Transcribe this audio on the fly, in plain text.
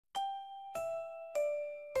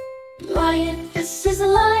Lion, this is a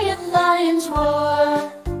lion, lion's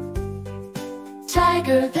roar.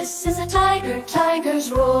 Tiger, this is a tiger,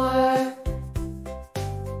 tiger's roar.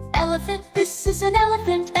 Elephant, this is an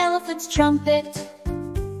elephant, elephant's trumpet.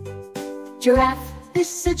 Giraffe,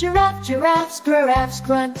 this is a giraffe, giraffe's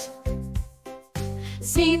grunt.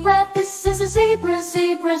 Zebra, this is a zebra,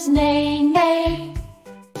 zebra's neigh.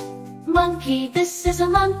 Monkey, this is a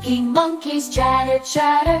monkey, monkey's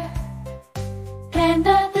chatter.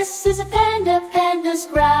 Panda, this is a panda, panda's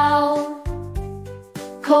growl.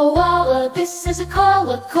 Koala, this is a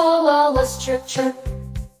koala, koala's chirp.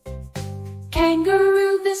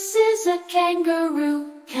 Kangaroo, this is a kangaroo,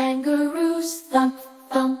 kangaroo's thump.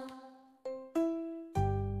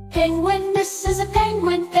 Penguin, this is a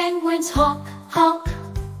penguin, penguin's honk.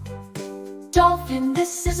 Dolphin,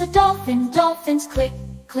 this is a dolphin, dolphin's click.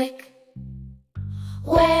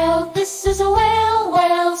 Whale, this is a whale,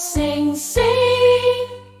 whale sing.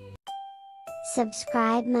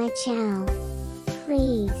 Subscribe my channel,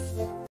 please.